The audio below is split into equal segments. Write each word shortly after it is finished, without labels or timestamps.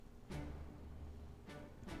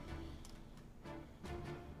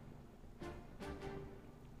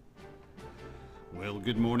Well,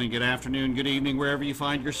 good morning, good afternoon, good evening, wherever you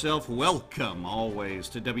find yourself. Welcome always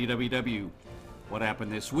to WWW. What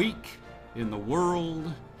happened this week in the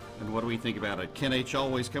world, and what do we think about it? Ken H.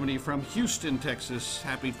 always coming to you from Houston, Texas.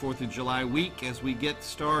 Happy 4th of July week as we get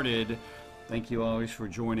started. Thank you always for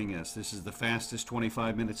joining us. This is the fastest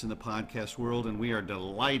 25 minutes in the podcast world, and we are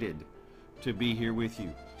delighted to be here with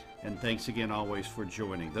you. And thanks again always for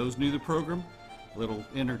joining. Those new to the program, little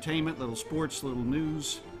entertainment, little sports, little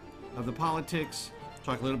news of the politics,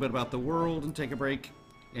 talk a little bit about the world, and take a break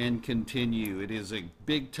and continue. It is a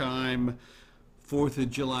big time 4th of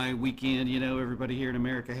July weekend. You know, everybody here in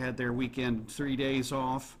America had their weekend 3 days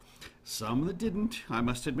off. Some that didn't. I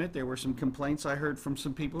must admit, there were some complaints I heard from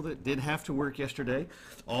some people that did have to work yesterday.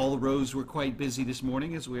 All the roads were quite busy this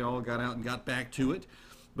morning as we all got out and got back to it.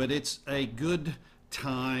 But it's a good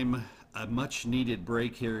time, a much needed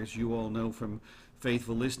break here, as you all know from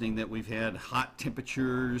faithful listening, that we've had hot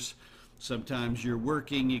temperatures. Sometimes you're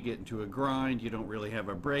working, you get into a grind, you don't really have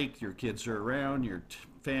a break, your kids are around, your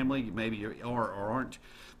family, maybe you are or aren't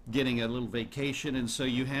getting a little vacation, and so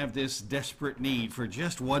you have this desperate need for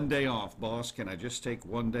just one day off. Boss, can I just take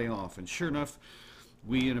one day off? And sure enough,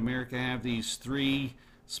 we in America have these 3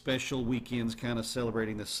 special weekends kind of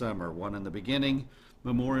celebrating the summer. One in the beginning,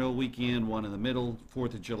 Memorial Weekend, one in the middle,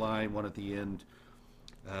 4th of July, one at the end,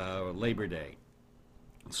 Labor Day.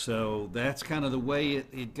 So that's kind of the way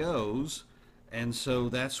it goes, and so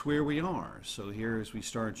that's where we are. So here as we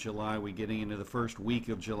start July, we're getting into the first week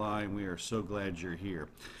of July, and we are so glad you're here.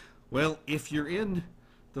 Well, if you're in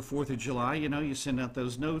the 4th of July, you know, you send out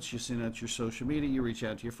those notes, you send out your social media, you reach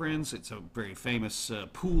out to your friends. It's a very famous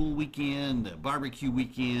pool weekend, barbecue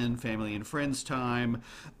weekend, family and friends time.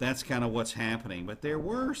 That's kind of what's happening. But there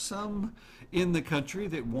were some in the country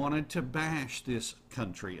that wanted to bash this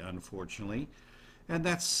country, unfortunately. And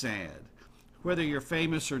that's sad. Whether you're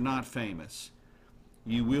famous or not famous,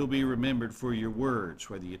 you will be remembered for your words,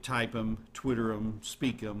 whether you type them, Twitter them,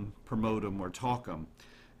 speak them, promote them, or talk them.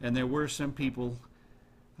 And there were some people,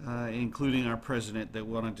 including our president, that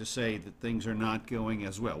wanted to say that things are not going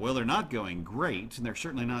as well. Well, they're not going great, and they're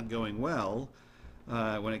certainly not going well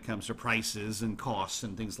when it comes to prices and costs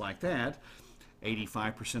and things like that.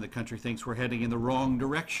 85% of the country thinks we're heading in the wrong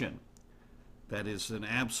direction. That is an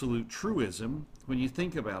absolute truism when you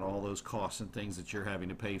think about all those costs and things that you're having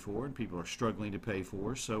to pay for and people are struggling to pay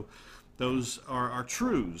for. So those are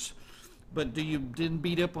truths. But didn't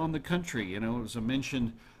beat up on the country. You know, it was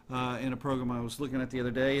mentioned in a program I was looking at the other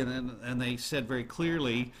day, and they said very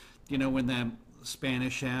clearly, you know, when the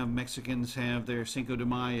Spanish have, Mexicans have their Cinco de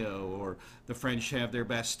Mayo, or the French have their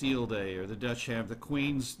Bastille Day, or the Dutch have the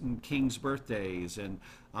Queen's and King's birthdays, and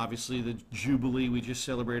obviously the Jubilee we just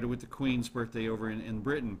celebrated with the Queen's birthday over in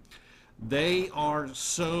Britain. They are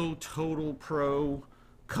so total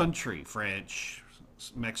pro-country, French,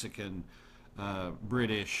 Mexican,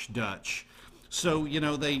 British, Dutch. So, you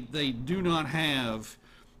know, they do not have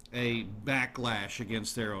a backlash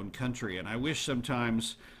against their own country. And I wish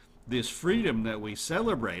sometimes this freedom that we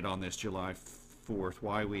celebrate on this July 4th,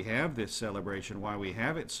 why we have this celebration, why we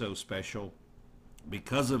have it so special,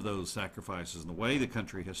 because of those sacrifices and the way the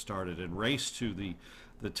country has started and raced to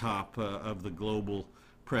the top of the global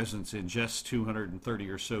presence in just 230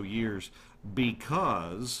 or so years,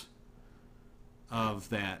 because of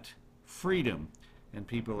that freedom. And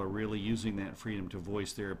people are really using that freedom to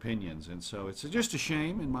voice their opinions. And so it's just a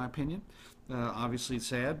shame, in my opinion. Obviously it's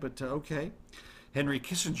sad, but okay. Henry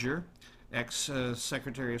Kissinger,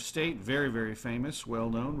 ex-Secretary of State, very, very famous,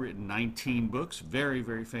 well-known, written 19 books, very,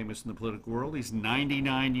 very famous in the political world. He's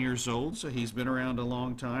 99 years old, so he's been around a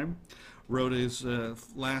long time. Wrote his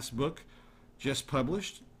last book, just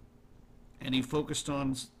published, and he focused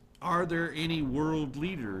on, are there any world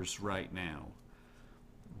leaders right now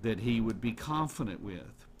that he would be confident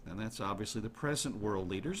with? And that's obviously the present world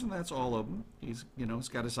leaders, and that's all of them. He's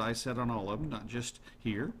got his eyes set on all of them, not just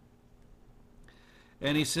here.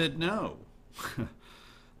 And he said, no,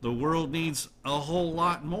 the world needs a whole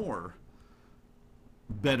lot more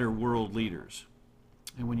better world leaders.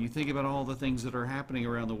 And when you think about all the things that are happening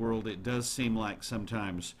around the world, it does seem like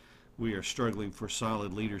sometimes we are struggling for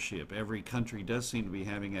solid leadership. Every country does seem to be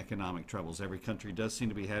having economic troubles. Every country does seem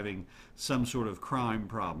to be having some sort of crime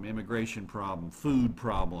problem, immigration problem, food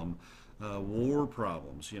problem, war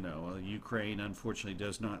problems. You know, Ukraine unfortunately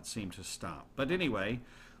does not seem to stop. But anyway,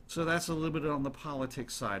 so that's a little bit on the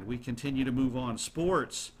politics side. We continue to move on.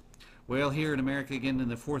 Sports. Well, here in America, again, in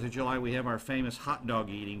the 4th of July, we have our famous hot dog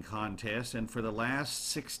eating contest. And for the last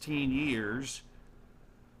 16 years,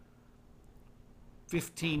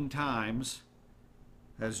 15 times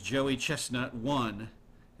has Joey Chestnut won.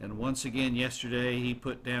 And once again yesterday, he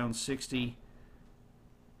put down 60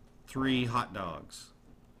 3 hot dogs.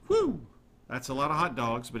 Whew! That's a lot of hot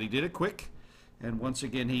dogs, but he did it quick. And once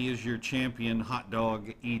again, he is your champion hot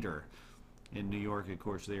dog eater. In New York, of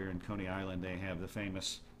course, there in Coney Island, they have the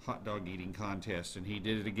famous hot dog eating contest, and he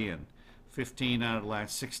did it again. 15 out of the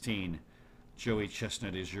last 16. Joey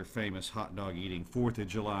Chestnut is your famous hot dog eating 4th of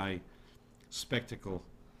July spectacle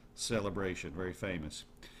celebration. Very famous.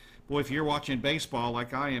 Boy, if you're watching baseball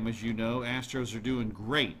like I am, as you know, Astros are doing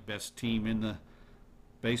great. Best team in the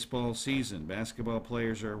baseball season. Basketball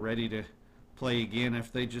players are ready to play again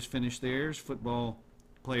after they just finished theirs. Football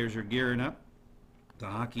players are gearing up. The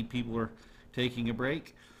hockey people are taking a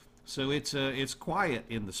break. So it's quiet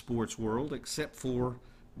in the sports world except for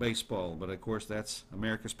baseball. But of course that's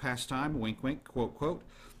America's pastime, wink wink, quote quote.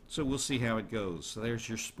 So we'll see how it goes. So there's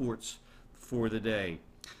your sports for the day.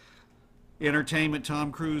 Entertainment,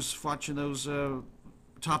 Tom Cruise watching those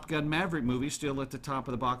Top Gun Maverick movies, still at the top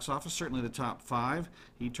of the box office, certainly the top 5.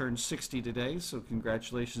 He turned 60 today, so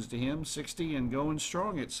congratulations to him. 60 and going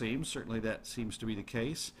strong, it seems. Certainly that seems to be the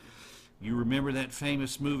case. You remember that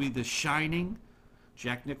famous movie, The Shining?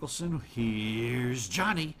 Jack Nicholson, here's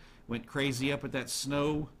Johnny, went crazy up at that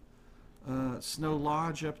snow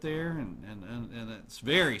lodge up there, and it's a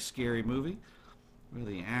very scary movie. Well,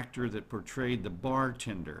 the actor that portrayed the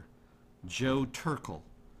bartender, Joe Turkel,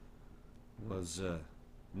 was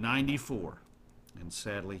 94, and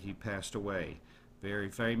sadly he passed away. Very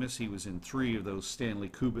famous. He was in 3 of those Stanley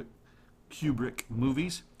Kubrick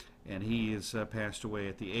movies, and he has passed away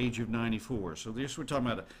at the age of 94. So this we're talking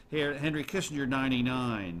about Henry Kissinger,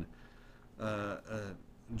 99,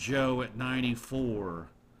 Joe at 94,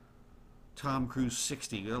 Tom Cruise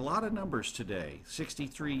 60. A lot of numbers today.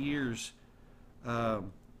 63 years,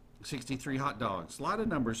 63 hot dogs. A lot of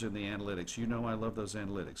numbers in the analytics. You know I love those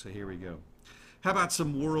analytics, so here we go. How about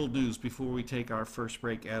some world news before we take our first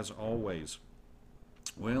break, as always?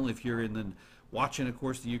 Well, if you're watching, of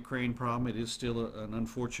course, the Ukraine problem, it is still an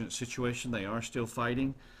unfortunate situation. They are still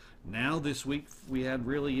fighting. Now this week we had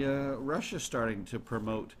really Russia starting to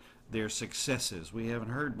promote their successes. We haven't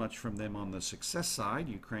heard much from them on the success side.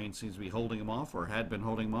 Ukraine seems to be holding them off, or had been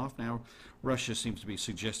holding them off. Now Russia seems to be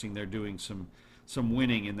suggesting they're doing some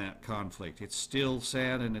winning in that conflict. It's still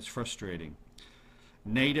sad and it's frustrating.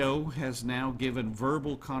 NATO has now given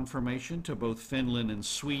verbal confirmation to both Finland and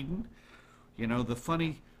Sweden. You know, the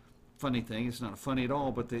funny thing, it's not funny at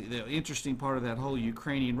all, but the interesting part of that whole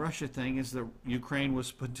Ukrainian-Russia thing is that Ukraine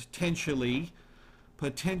was potentially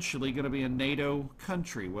going to be a NATO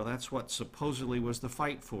country. Well, that's what supposedly was the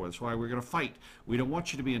fight for. That's why we're going to fight. We don't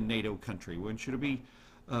want you to be a NATO country. We want you to be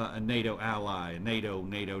a NATO ally, NATO,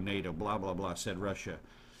 blah, blah, blah, said Russia.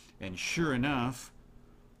 And sure enough,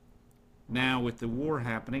 now with the war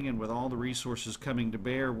happening and with all the resources coming to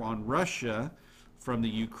bear on Russia from the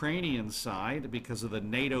Ukrainian side because of the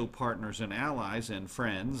NATO partners and allies and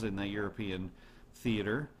friends in the European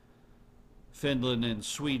theater, Finland and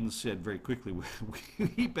Sweden said very quickly,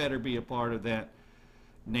 we better be a part of that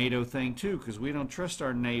NATO thing too, because we don't trust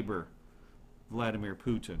our neighbor, Vladimir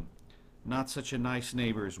Putin. Not such a nice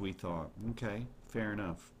neighbor as we thought. Okay, fair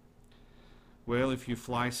enough. Well, if you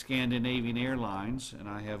fly Scandinavian Airlines, and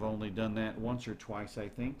I have only done that once or twice, I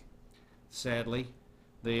think, sadly,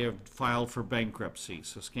 they have filed for bankruptcy.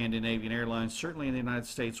 So Scandinavian Airlines, certainly in the United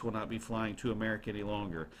States, will not be flying to America any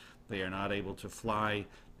longer. They are not able to fly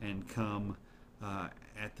and come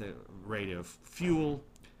at the rate of fuel,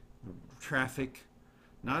 traffic,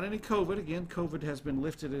 not any COVID. Again, COVID has been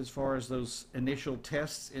lifted as far as those initial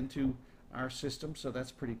tests into our system, so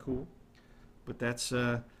that's pretty cool. But that's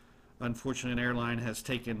unfortunately, an airline has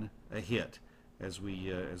taken a hit as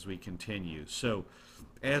we continue. So,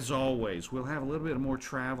 as always, we'll have a little bit more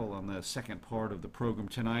travel on the second part of the program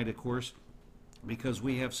tonight, of course, because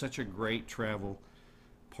we have such a great travel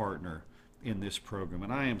partner in this program,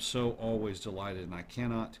 and I am so always delighted, and I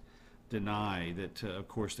cannot deny that, of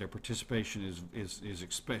course, their participation is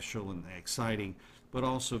special and exciting, but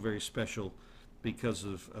also very special because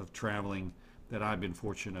of traveling that I've been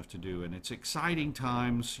fortunate enough to do. And it's exciting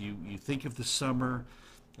times. You think of the summer.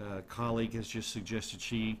 A colleague has just suggested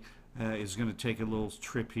she is going to take a little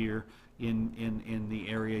trip here in the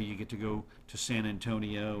area. You get to go to San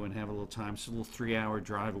Antonio and have a little time. It's a little 3-hour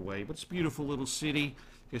drive away, but it's a beautiful little city.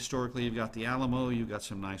 Historically, you've got the Alamo, you've got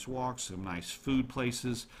some nice walks, some nice food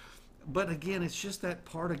places. But again, it's just that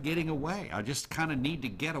part of getting away. I just kind of need to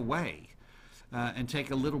get away and take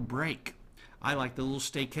a little break. I like the little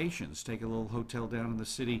staycations, take a little hotel down in the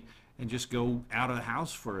city and just go out of the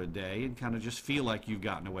house for a day and kind of just feel like you've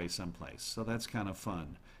gotten away someplace. So that's kind of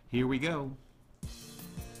fun. Here we go.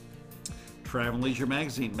 Travel and Leisure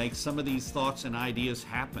Magazine makes some of these thoughts and ideas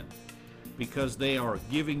happen because they are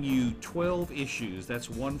giving you 12 issues. That's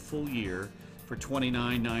one full year for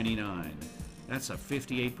 $29.99. That's a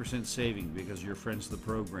 58% saving because you're friends of the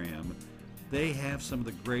program. They have some of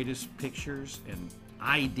the greatest pictures and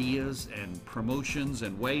ideas and promotions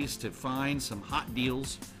and ways to find some hot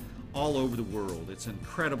deals all over the world. It's an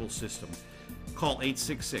incredible system. Call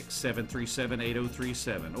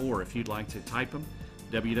 866-737-8037, or if you'd like to type them,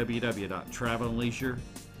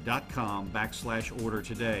 www.travelandleisure.com/order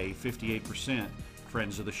today. 58%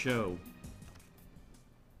 friends of the show.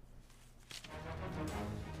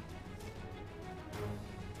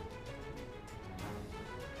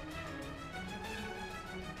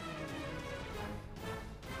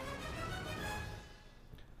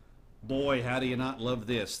 Boy, how do you not love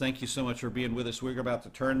this? Thank you so much for being with us. We're about to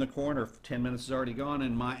turn the corner. 10 minutes has already gone,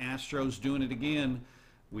 and my Astros doing it again.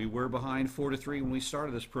 We were behind 4-3 when we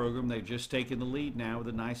started this program. They've just taken the lead now with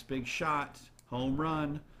a nice big shot. Home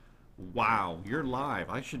run. Wow, you're live.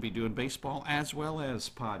 I should be doing baseball as well as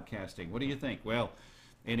podcasting. What do you think? Well,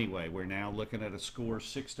 anyway, we're now looking at a score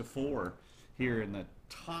 6-4 here in the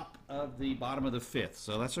top of the bottom of the fifth.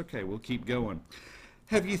 So that's okay. We'll keep going.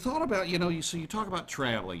 Have you thought about, so you talk about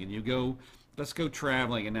traveling and you go, let's go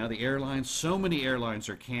traveling, and now the airlines, so many airlines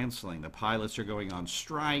are canceling. The pilots are going on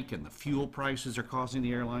strike, and the fuel prices are causing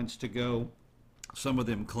the airlines to go. Some of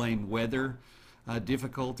them claim weather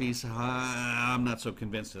difficulties. I'm not so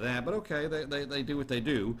convinced of that, but okay, they do what they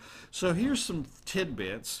do. So here's some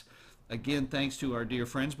tidbits, again, thanks to our dear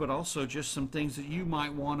friends, but also just some things that you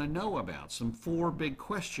might want to know about. Some 4 big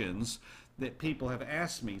questions that people have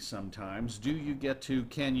asked me sometimes. Do you get to,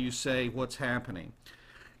 can you say what's happening?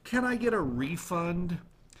 Can I get a refund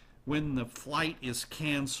when the flight is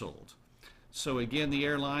canceled? So again, the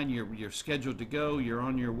airline, you're scheduled to go, you're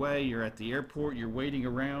on your way, you're at the airport, you're waiting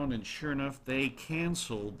around, and sure enough, they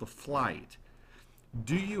canceled the flight.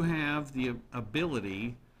 Do you have the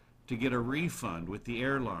ability to get a refund with the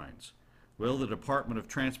airlines? Well, the Department of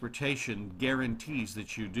Transportation guarantees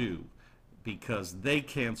that you do, because they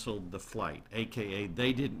canceled the flight, aka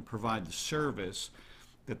they didn't provide the service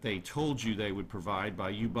that they told you they would provide by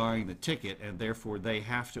you buying the ticket, and therefore they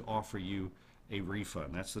have to offer you a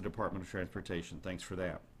refund. That's the Department of Transportation. Thanks for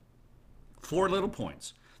that. 4 little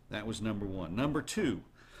points. That was number 1. Number 2,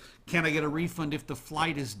 can I get a refund if the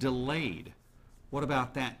flight is delayed? What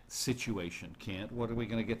about that situation, Kent? What are we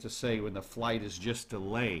going to get to say when the flight is just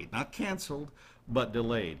delayed? Not canceled, but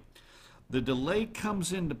delayed. The delay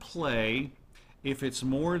comes into play if it's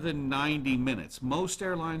more than 90 minutes. Most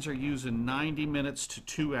airlines are using 90 minutes to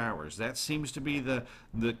 2 hours. That seems to be the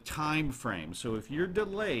time frame. So if you're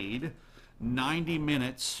delayed 90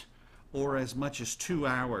 minutes or as much as 2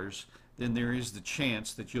 hours, then there is the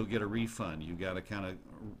chance that you'll get a refund. You got to kind of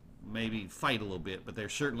maybe fight a little bit, but there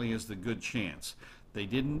certainly is the good chance. They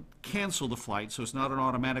didn't cancel the flight, so it's not an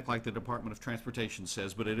automatic like the Department of Transportation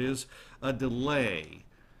says, but it is a delay.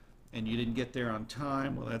 And you didn't get there on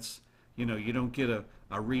time, well, that's, you don't get a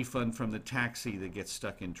refund from the taxi that gets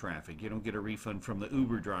stuck in traffic. You don't get a refund from the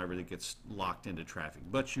Uber driver that gets locked into traffic.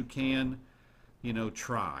 But you can,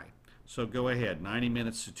 try. So go ahead. 90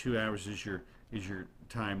 minutes to 2 hours is your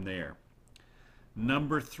time there.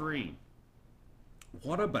 Number 3,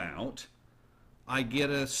 what about I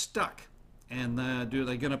get stuck, and are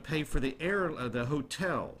they going to pay for the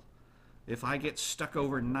hotel? If I get stuck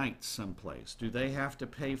overnight someplace, do they have to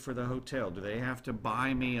pay for the hotel? Do they have to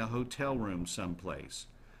buy me a hotel room someplace?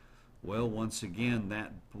 Well, once again,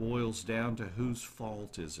 that boils down to whose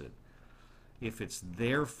fault is it? If it's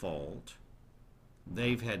their fault,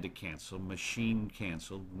 they've had to cancel, machine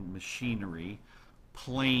canceled, machinery,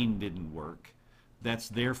 plane didn't work, that's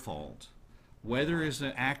their fault. Weather is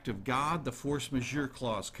an act of God, the force majeure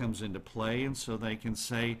clause comes into play, and so they can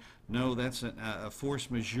say, no, that's a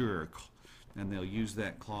force majeure. And they'll use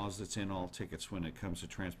that clause that's in all tickets when it comes to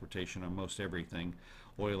transportation on most everything.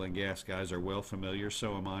 Oil and gas guys are well familiar,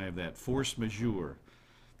 so am I, of that. Force majeure.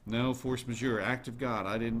 No, force majeure, act of God.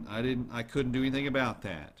 I couldn't do anything about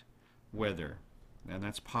that. Weather. And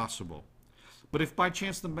that's possible. But if by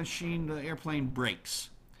chance the airplane breaks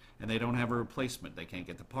and they don't have a replacement, they can't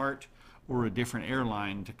get the part or a different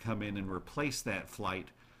airline to come in and replace that flight,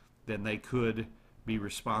 then they could be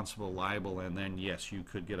responsible, liable, and then yes, you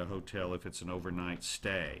could get a hotel if it's an overnight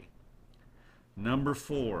stay. Number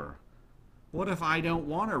 4, what if I don't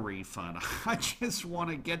want a refund? I just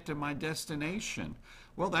want to get to my destination.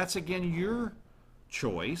 Well, that's again your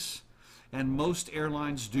choice, and most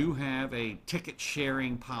airlines do have a ticket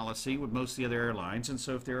sharing policy with most of the other airlines, and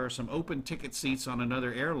so if there are some open ticket seats on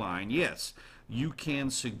another airline, yes, you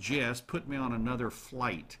can suggest, put me on another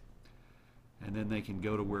flight. and then they can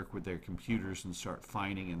go to work with their computers and start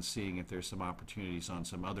finding and seeing if there's some opportunities on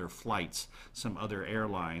some other flights, some other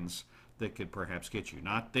airlines that could perhaps get you.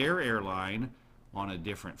 Not their airline on a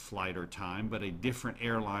different flight or time, but a different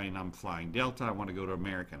airline. I'm flying Delta, I want to go to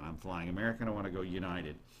American. I'm flying American, I want to go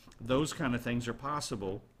United. Those kind of things are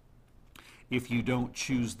possible if you don't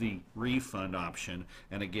choose the refund option.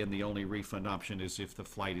 And again, the only refund option is if the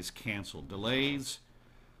flight is canceled. Delays,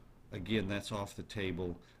 again, that's off the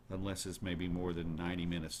table unless it's maybe more than 90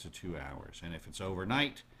 minutes to 2 hours. And if it's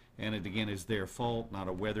overnight, and it again is their fault, not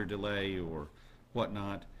a weather delay or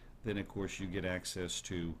whatnot, then of course you get access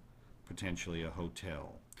to potentially a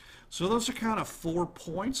hotel. So those are kind of 4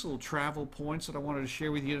 points, little travel points that I wanted to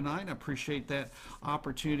share with you tonight. I appreciate that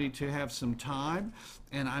opportunity to have some time,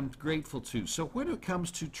 and I'm grateful too. So when it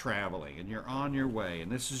comes to traveling and you're on your way,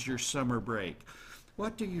 and this is your summer break,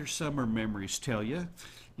 what do your summer memories tell you?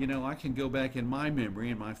 You know, I can go back in my memory,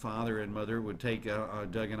 and my father and mother would take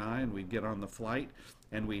Doug and I, and we'd get on the flight,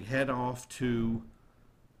 and we'd head off to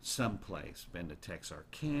someplace. Been to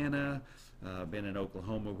Texarkana, been in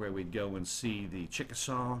Oklahoma, where we'd go and see the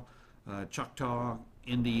Chickasaw, Choctaw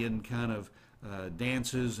Indian kind of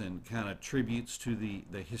dances and kind of tributes to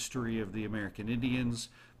the history of the American Indians.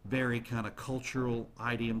 Very kind of cultural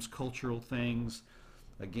items, cultural things.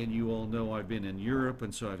 Again, you all know I've been in Europe,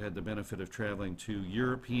 and so I've had the benefit of traveling to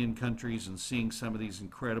European countries and seeing some of these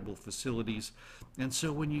incredible facilities. And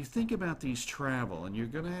so when you think about these travel, and you're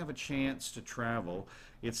going to have a chance to travel,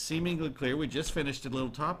 it's seemingly clear. We just finished a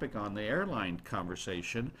little topic on the airline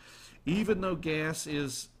conversation. Even though gas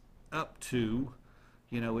is up to,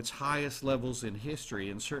 you know, its highest levels in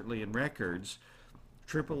history and certainly in records,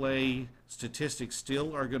 AAA statistics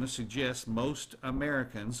still are going to suggest most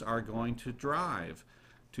Americans are going to drive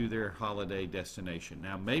to their holiday destination.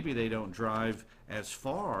 Now, maybe they don't drive as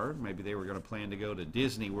far. Maybe they were going to plan to go to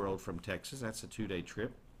Disney World from Texas. That's a 2-day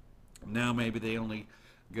trip. Now maybe they only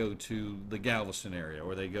go to the Galveston area,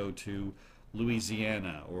 or they go to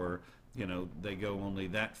Louisiana, or, you know, they go only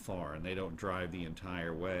that far and they don't drive the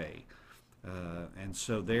entire way. And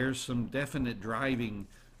so there's some definite driving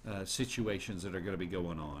situations that are going to be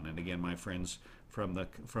going on. And again, my friends from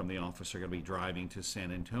the office are going to be driving to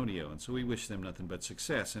San Antonio, and so we wish them nothing but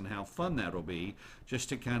success, and how fun that'll be just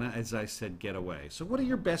to kind of, as I said, get away. So what are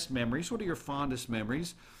your best memories? What are your fondest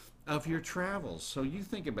memories of your travels? So you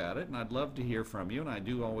think about it, and I'd love to hear from you, and I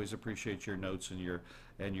do always appreciate your notes and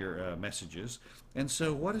your messages. And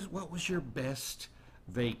so what was your best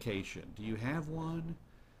vacation? Do you have one?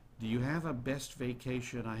 Do you have a best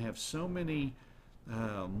vacation? I have so many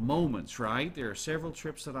moments, right? There are several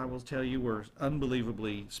trips that I will tell you were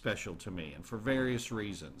unbelievably special to me, and for various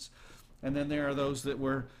reasons. And then there are those that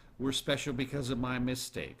were special because of my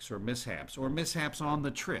mistakes or mishaps on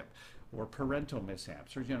the trip, or parental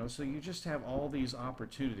mishaps, or, you know, so you just have all these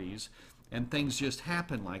opportunities and things just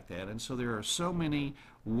happen like that. And so there are so many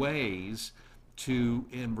ways to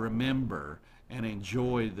remember and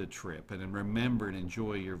enjoy the trip, and remember and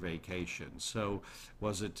enjoy your vacation. So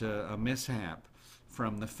was it a mishap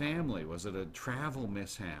from the family? Was it a travel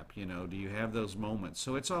mishap? You know, do you have those moments?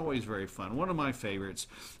 So it's always very fun. One of my favorites,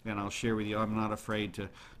 and I'll share with you, I'm not afraid to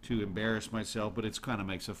embarrass myself, but it's kind of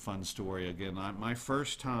makes a fun story. Again, my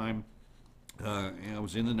first time, I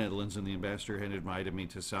was in the Netherlands, and the ambassador had invited me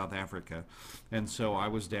to South Africa, and so I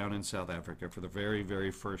was down in South Africa for the very,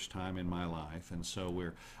 very first time in my life. And so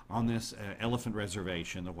we're on this elephant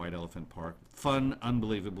reservation, the White Elephant Park. Fun,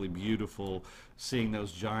 unbelievably beautiful, seeing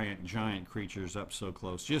those giant creatures up so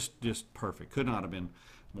close. Just perfect. Could not have been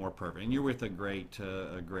more perfect. And you're with a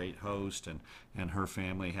great host, and her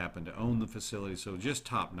family happened to own the facility, so just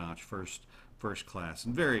top notch, first class,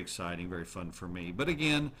 and very exciting, very fun for me. But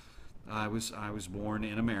again, I was born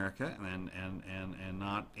in America, and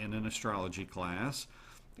not in an astrology class,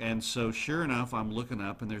 and so sure enough, I'm looking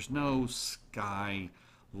up, and there's no sky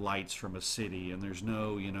lights from a city, and there's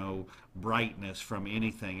no, you know, brightness from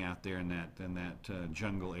anything out there in that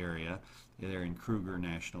jungle area there in Kruger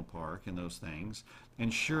National Park and those things.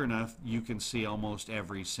 And sure enough, you can see almost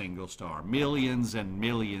every single star, millions and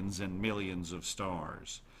millions and millions of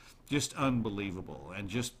stars. Just unbelievable and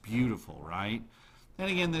just beautiful, right? And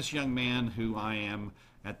again, this young man, who I am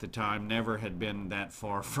at the time, never had been that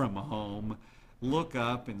far from home, look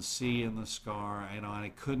up and see in the sky, you know, and I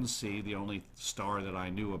couldn't see the only star that I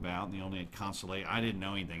knew about, and the only constellation. I didn't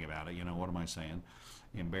know anything about it. You know, what am I saying?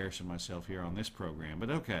 Embarrassing myself here on this program, but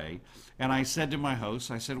okay. And I said to my host,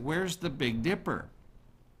 I said, "Where's the Big Dipper?"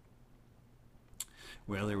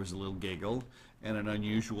 Well, there was a little giggle and an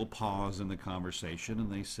unusual pause in the conversation,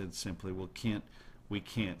 and they said simply, "Well, Kent, we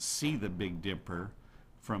can't see the Big Dipper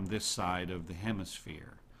from this side of the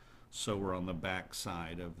hemisphere." So we're on the back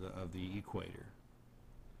side of the equator.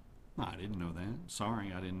 I didn't know that.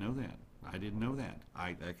 Sorry, I didn't know that. I didn't know that.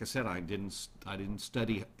 Like I said, I didn't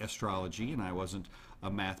study astrology, and I wasn't a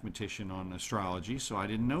mathematician on astrology, so I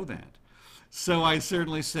didn't know that. So I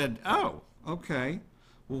certainly said, "Oh, okay.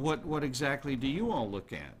 Well, what exactly do you all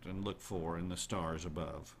look at and look for in the stars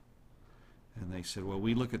above?" And they said, "Well,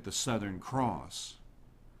 we look at the Southern Cross."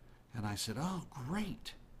 And I said, "Oh,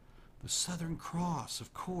 great. The Southern Cross,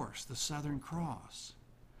 of course, the Southern Cross.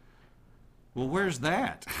 Well, where's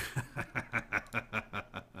that?"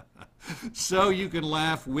 So you can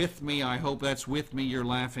laugh with me. I hope that's with me. You're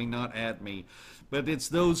laughing, not at me. But it's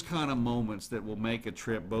those kind of moments that will make a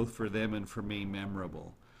trip, both for them and for me,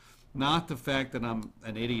 memorable. Not the fact that I'm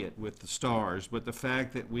an idiot with the stars, but the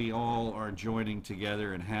fact that we all are joining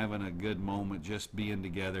together and having a good moment, just being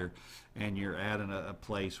together, and you're at a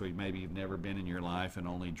place where maybe you've never been in your life and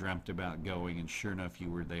only dreamt about going, and sure enough you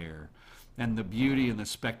were there. And the beauty and the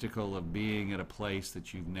spectacle of being at a place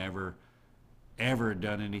that you've never ever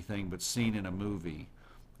done anything but seen in a movie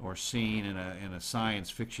or seen in a science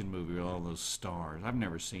fiction movie with all those stars. I've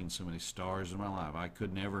never seen so many stars in my life. I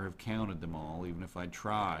could never have counted them all, even if I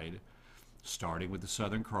tried, starting with the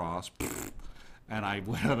Southern Cross. And I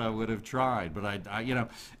would have tried, but I,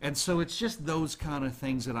 and so it's just those kind of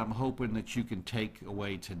things that I'm hoping that you can take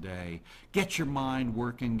away today. Get your mind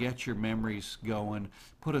working, get your memories going,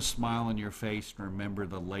 put a smile on your face, and remember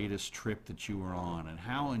the latest trip that you were on and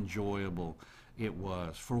how enjoyable it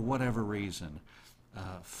was for whatever reason.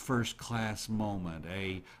 First class moment,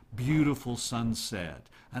 a beautiful sunset,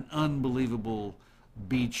 an unbelievable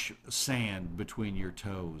beach sand between your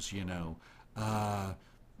toes, a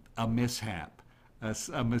mishap,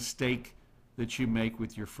 a mistake that you make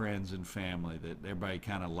with your friends and family that everybody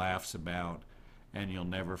kind of laughs about and you'll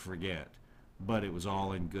never forget. But it was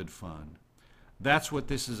all in good fun. That's what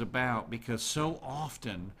this is about, because so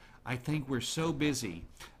often I think we're so busy,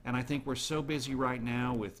 and I think we're so busy right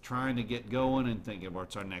now with trying to get going and thinking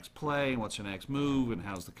what's our next play and what's our next move and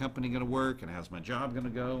how's the company going to work and how's my job going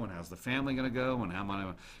to go and how's the family going to go and how am I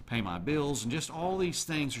going to pay my bills, and just all these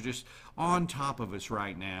things are just on top of us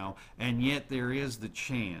right now. And yet there is the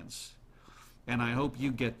chance, and I hope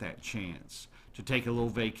you get that chance, to take a little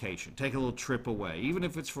vacation, take a little trip away, even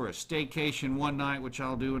if it's for a staycation one night, which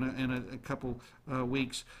I'll do in a couple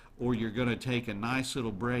weeks, or you're going to take a nice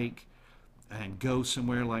little break and go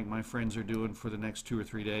somewhere like my friends are doing for the next 2 or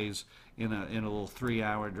 3 days in a little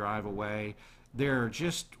 3-hour drive away. There are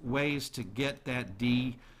just ways to get that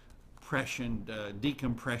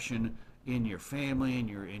decompression in your family,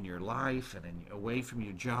 in your life, and away from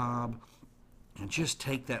your job, and just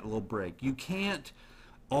take that little break. You can't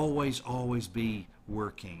always be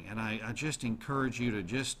working, and I just encourage you to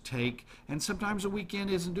just take, and sometimes a weekend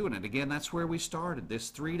isn't doing it. Again, that's where we started. This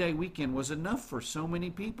 3-day weekend was enough for so many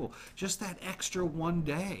people, just that extra one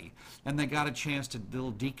day, and they got a chance to do a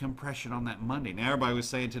little decompression on that Monday. Now everybody was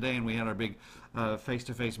saying today, and we had our big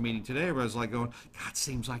face-to-face meeting today, everybody was like going, God,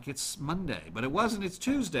 seems like it's Monday, but it wasn't. It's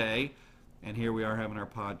Tuesday, and here we are having our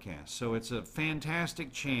podcast. So it's a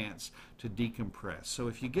fantastic chance to decompress. So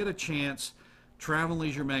if you get a chance, Travel &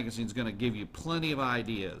 Leisure Magazine is going to give you plenty of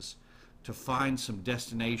ideas to find some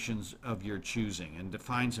destinations of your choosing and to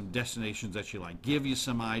find some destinations that you like. Give you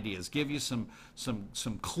some ideas, give you some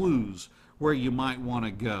clues where you might want to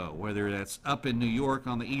go, whether that's up in New York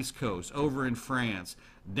on the East Coast, over in France,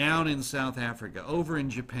 down in South Africa, over in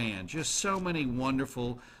Japan. Just so many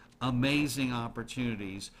wonderful, amazing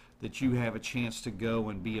opportunities that you have a chance to go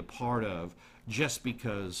and be a part of just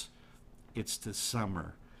because it's the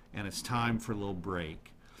summer and it's time for a little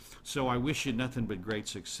break. So I wish you nothing but great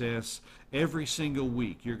success. Every single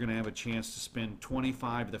week you're going to have a chance to spend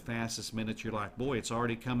 25 of the fastest minutes of your life. Boy, it's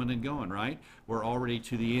already coming and going, right? We're already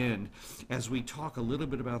to the end as we talk a little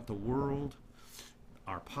bit about the world,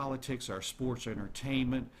 our politics, our sports,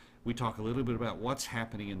 entertainment. We talk a little bit about what's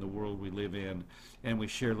happening in the world we live in, and we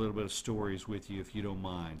share a little bit of stories with you if you don't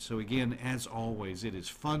mind. So again, as always, it is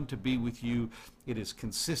fun to be with you. It is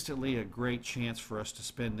consistently a great chance for us to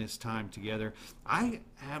spend this time together.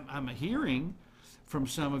 I'm hearing from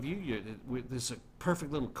some of you, this is a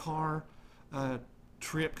perfect little car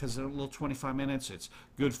trip because a little 25 minutes. It's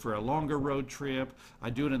good for a longer road trip. I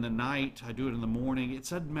do it in the night. I do it in the morning. It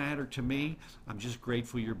doesn't matter to me. I'm just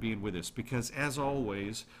grateful you're being with us because, as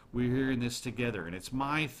always, we're here in this together, and it's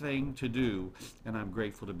my thing to do, and I'm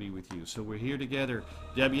grateful to be with you. So we're here together.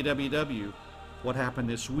 www. What happened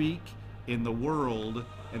this week in the world,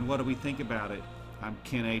 and what do we think about it? I'm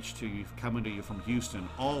Ken H. coming to you from Houston.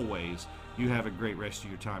 Always, you have a great rest of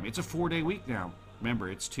your time. It's a 4-day week now. Remember,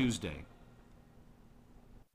 it's Tuesday.